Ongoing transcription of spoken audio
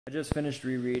I just finished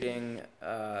rereading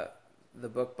the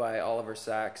book by Oliver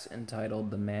Sacks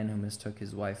entitled "The Man Who Mistook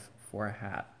His Wife for a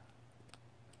Hat,"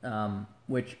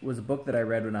 which was a book that I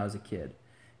read when I was a kid,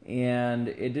 and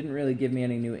it didn't really give me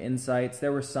any new insights.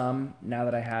 There were some now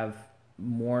that I have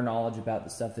more knowledge about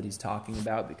the stuff that he's talking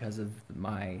about because of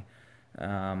my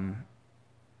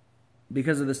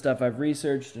because of the stuff I've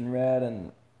researched and read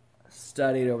and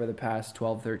studied over the past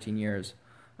 12, 13 years.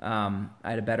 I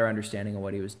had a better understanding of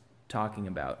what he was talking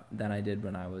about than I did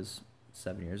when I was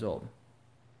 7 years old.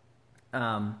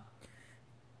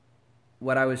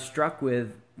 What I was struck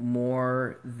with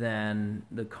more than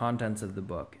the contents of the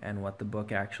book and what the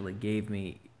book actually gave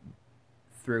me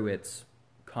through its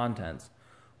contents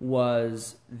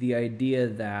was the idea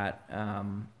that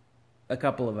a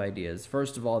couple of ideas.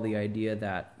 First of all, the idea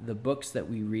that the books that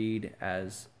we read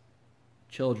as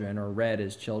children or read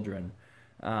as children,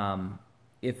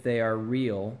 if they are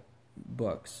real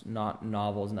books, not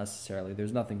novels necessarily.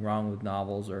 There's nothing wrong with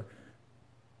novels or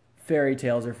fairy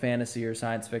tales or fantasy or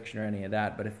science fiction or any of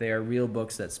that, but if they are real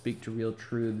books that speak to real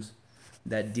truths,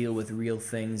 that deal with real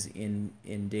things in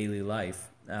daily life,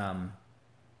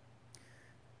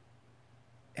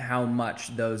 how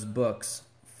much those books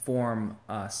form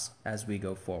us as we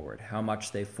go forward, how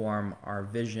much they form our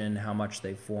vision, how much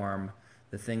they form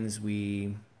the things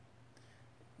we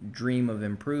dream of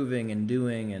improving and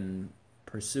doing and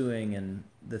pursuing, and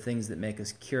the things that make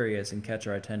us curious and catch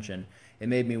our attention. It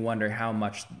made me wonder how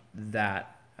much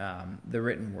that the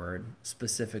written word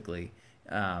specifically,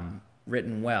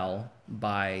 written well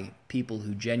by people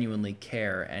who genuinely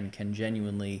care and can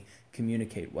genuinely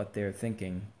communicate what they're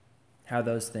thinking, how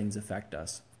those things affect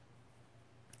us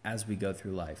as we go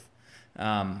through life.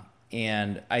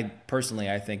 And I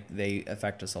think they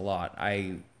affect us a lot.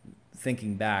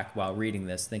 Thinking back while reading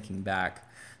this, thinking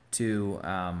back to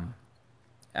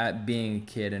at being a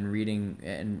kid and reading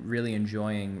and really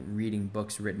enjoying reading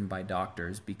books written by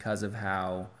doctors because of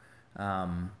how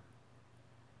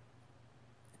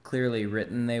clearly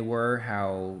written they were,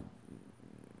 how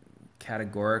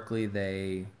categorically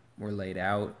they were laid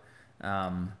out.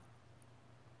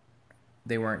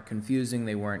 They weren't confusing,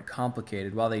 they weren't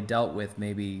complicated. While they dealt with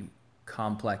maybe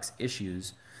complex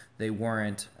issues, they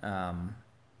weren't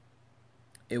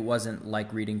it wasn't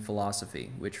like reading philosophy,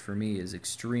 which for me is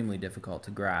extremely difficult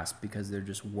to grasp because they're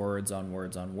just words on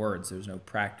words on words. There's no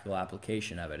practical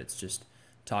application of it. It's just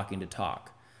talking to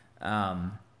talk.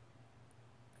 And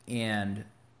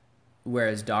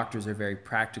whereas doctors are very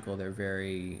practical, they're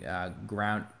very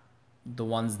the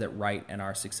ones that write and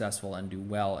are successful and do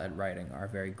well at writing are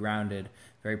very grounded,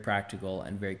 very practical,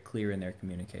 and very clear in their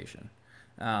communication.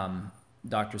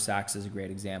 Dr. Sachs is a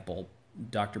great example.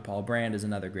 Dr. Paul Brand is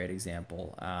another great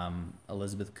example.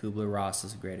 Elizabeth Kubler-Ross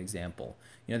is a great example.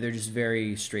 They're just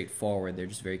very straightforward. They're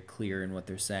just very clear in what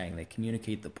they're saying. They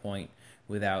communicate the point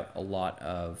without a lot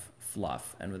of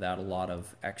fluff and without a lot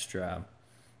of extra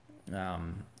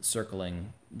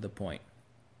circling the point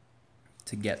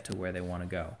to get to where they want to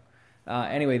go.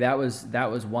 Anyway, that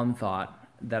was one thought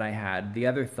that I had. The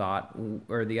other thought,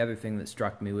 or the other thing that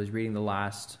struck me, was reading the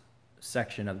last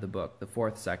section of the book, the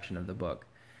fourth section of the book,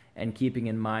 and keeping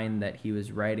in mind that he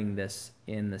was writing this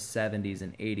in the 70s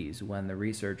and 80s when the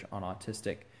research on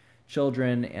autistic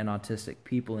children and autistic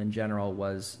people in general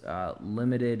was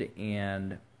limited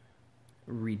and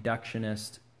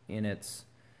reductionist in its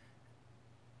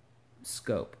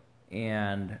scope.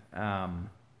 And how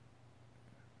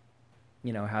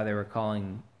they were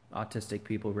calling autistic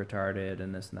people retarded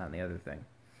and this and that and the other thing,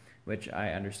 which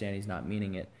I understand he's not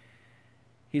meaning it.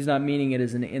 He's not meaning it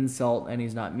as an insult, and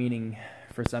he's not meaning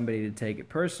for somebody to take it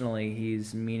personally.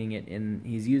 He's meaning it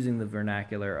he's using the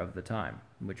vernacular of the time,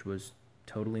 which was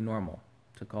totally normal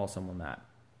to call someone that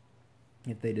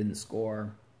if they didn't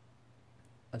score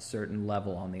a certain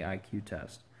level on the IQ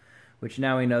test, which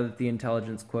now we know that the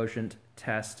intelligence quotient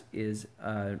test is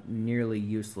a nearly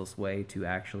useless way to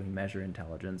actually measure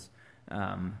intelligence.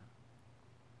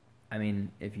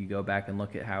 If you go back and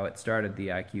look at how it started, the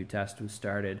IQ test was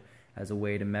started as a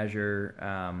way to measure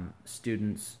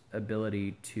students'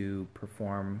 ability to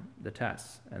perform the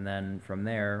tests. And then from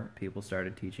there, people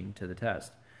started teaching to the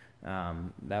test.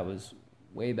 That was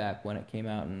way back when it came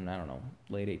out in,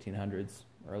 late 1800s,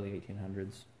 early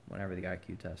 1800s, whenever the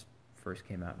IQ test first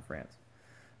came out in France.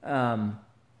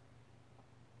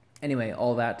 Anyway,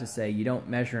 all that to say, you don't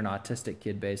measure an autistic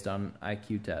kid based on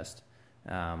IQ test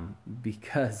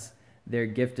because they're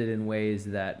gifted in ways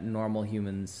that normal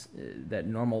humans, that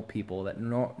normal people, that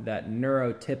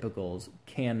neurotypicals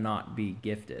cannot be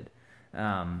gifted.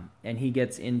 And he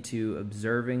gets into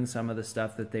observing some of the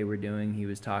stuff that they were doing. He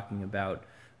was talking about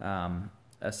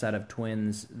a set of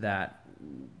twins that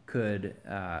could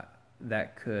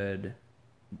that could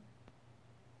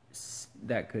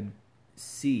that could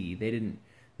see. They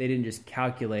didn't just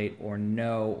calculate or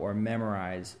know or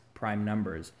memorize prime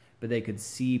numbers, but they could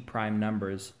see prime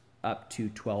numbers up to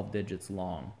 12 digits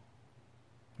long.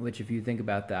 Which, if you think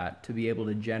about that, to be able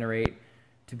to generate,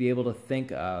 to be able to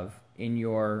think of in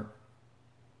your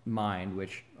mind,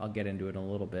 which I'll get into it in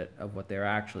a little bit of what they're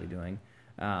actually doing,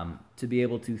 to be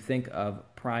able to think of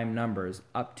prime numbers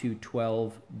up to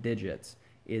 12 digits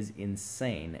is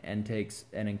insane and takes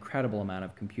an incredible amount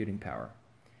of computing power.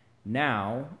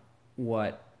 Now,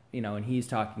 and he's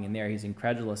talking in there, he's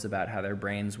incredulous about how their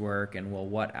brains work and, well,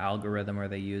 what algorithm are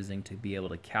they using to be able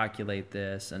to calculate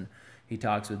this? And he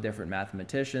talks with different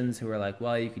mathematicians who are like,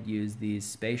 well, you could use these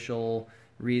spatial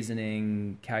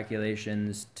reasoning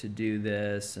calculations to do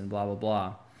this and blah, blah,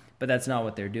 blah. But that's not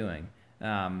what they're doing.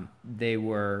 They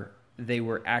were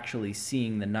actually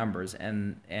seeing the numbers.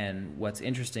 And what's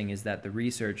interesting is that the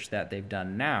research that they've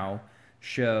done now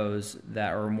shows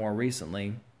that, or more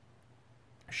recently,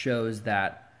 shows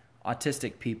that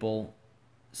autistic people,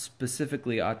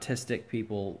 specifically autistic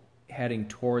people heading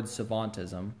towards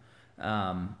savantism,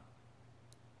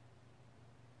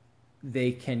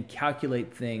 they can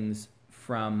calculate things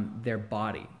from their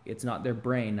body. It's not their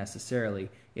brain necessarily.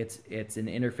 It's an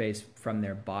interface from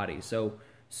their body.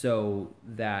 So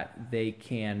that they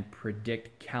can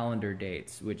predict calendar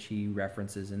dates, which he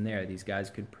references in there. These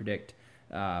guys could predict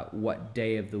what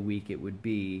day of the week it would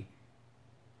be.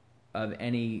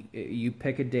 You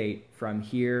pick a date from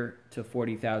here to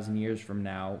 40,000 years from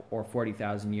now, or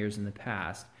 40,000 years in the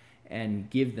past, and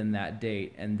give them that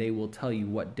date, and they will tell you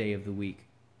what day of the week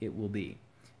it will be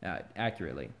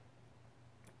accurately.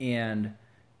 And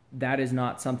that is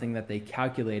not something that they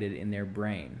calculated in their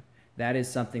brain. That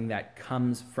is something that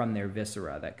comes from their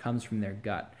viscera, that comes from their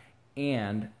gut.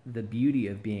 And the beauty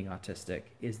of being autistic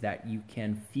is that you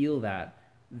can feel that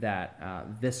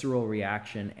visceral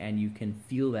reaction, and you can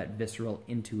feel that visceral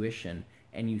intuition,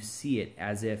 and you see it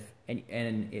as if,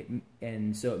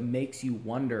 and so it makes you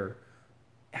wonder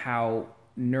how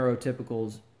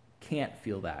neurotypicals can't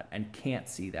feel that and can't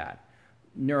see that.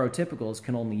 Neurotypicals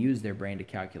can only use their brain to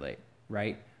calculate,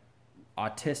 right?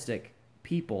 Autistic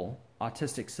people,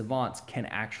 autistic savants, can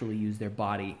actually use their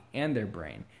body and their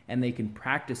brain, and they can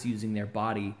practice using their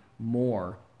body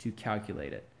more to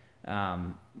calculate it.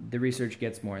 The research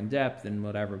gets more in depth and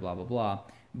whatever, blah, blah, blah,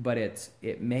 but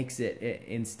it makes it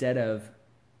instead of,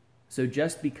 so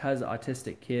just because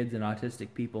autistic kids and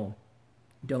autistic people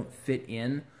don't fit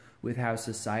in with how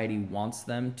society wants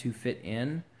them to fit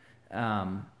in,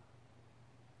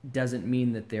 doesn't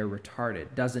mean that they're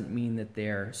retarded, doesn't mean that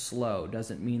they're slow,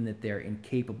 doesn't mean that they're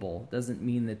incapable, doesn't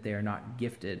mean that they're not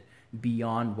gifted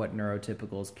beyond what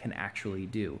neurotypicals can actually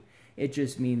do. It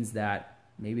just means that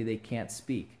maybe they can't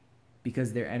speak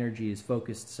because their energy is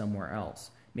focused somewhere else.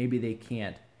 Maybe they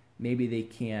can't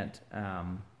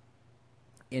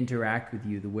interact with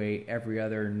you the way every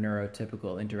other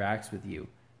neurotypical interacts with you.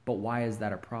 But why is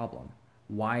that a problem?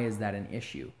 Why is that an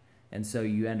issue? And so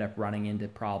you end up running into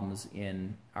problems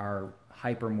in our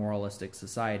hyper-moralistic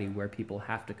society where people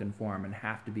have to conform and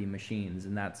have to be machines,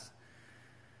 and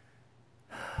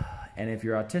if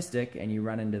you're autistic and you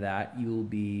run into that, you'll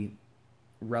be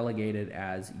relegated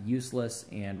as useless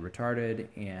and retarded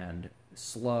and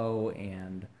slow,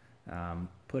 and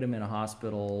put him in a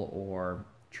hospital or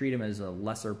treat him as a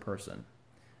lesser person.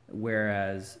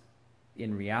 Whereas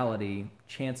in reality,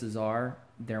 chances are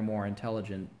they're more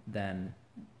intelligent than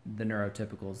the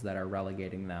neurotypicals that are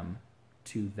relegating them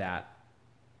to that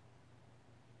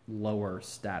lower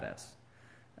status.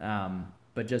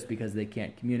 But just because they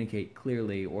can't communicate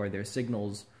clearly, or their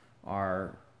signals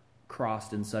are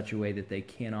crossed in such a way that they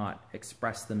cannot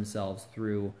express themselves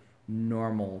through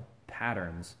normal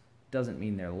patterns, doesn't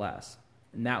mean they're less.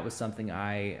 And that was something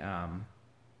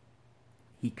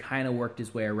he kind of worked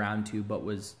his way around to,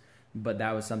 but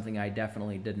that was something I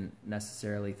definitely didn't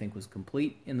necessarily think was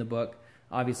complete in the book.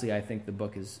 Obviously, I think the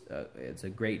book is it's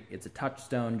a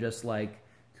touchstone, just like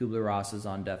Kubler-Ross's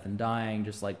On Death and Dying,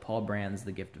 just like Paul Brand's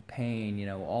The Gift of Pain,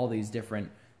 all these different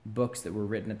books that were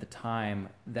written at the time,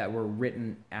 that were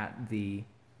written at the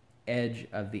edge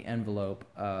of the envelope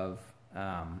of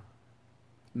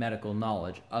medical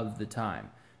knowledge of the time.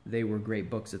 They were great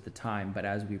books at the time, but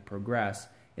as we progress,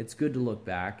 it's good to look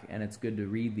back, and it's good to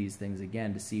read these things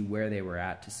again to see where they were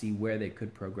at, to see where they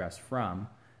could progress from.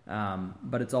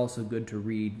 But it's also good to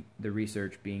read the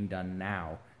research being done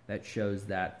now that shows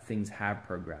that things have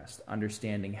progressed,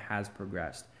 understanding has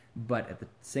progressed. But at the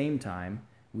same time,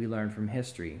 we learn from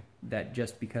history that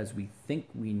just because we think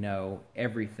we know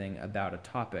everything about a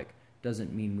topic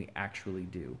doesn't mean we actually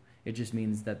do. It just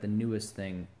means that the newest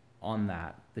thing on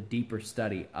that, the deeper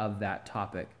study of that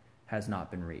topic, has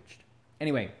not been reached.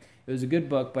 Anyway, it was a good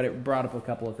book, but it brought up a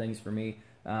couple of things for me.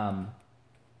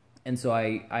 And so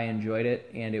I enjoyed it,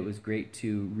 and it was great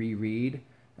to reread,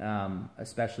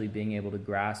 especially being able to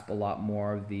grasp a lot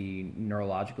more of the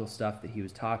neurological stuff that he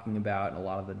was talking about and a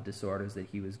lot of the disorders that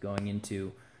he was going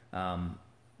into.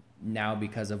 Now,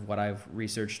 because of what I've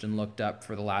researched and looked up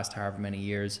for the last however many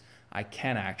years, I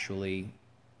can actually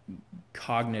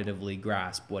cognitively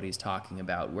grasp what he's talking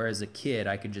about. Whereas a kid,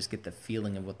 I could just get the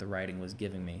feeling of what the writing was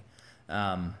giving me.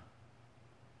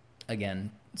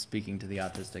 Again, speaking to the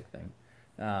autistic thing,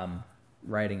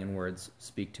 writing and words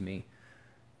speak to me.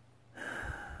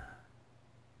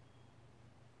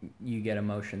 You get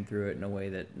emotion through it in a way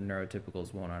that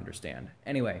neurotypicals won't understand.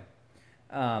 Anyway,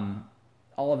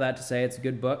 all of that to say, it's a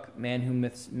good book. Man Who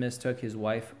Mistook His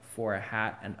Wife for a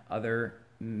Hat and Other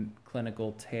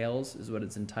Clinical Tales is what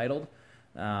it's entitled.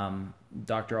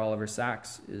 Dr. Oliver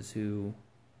Sacks is who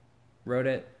wrote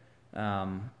it.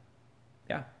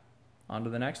 Yeah, on to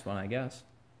the next one, I guess.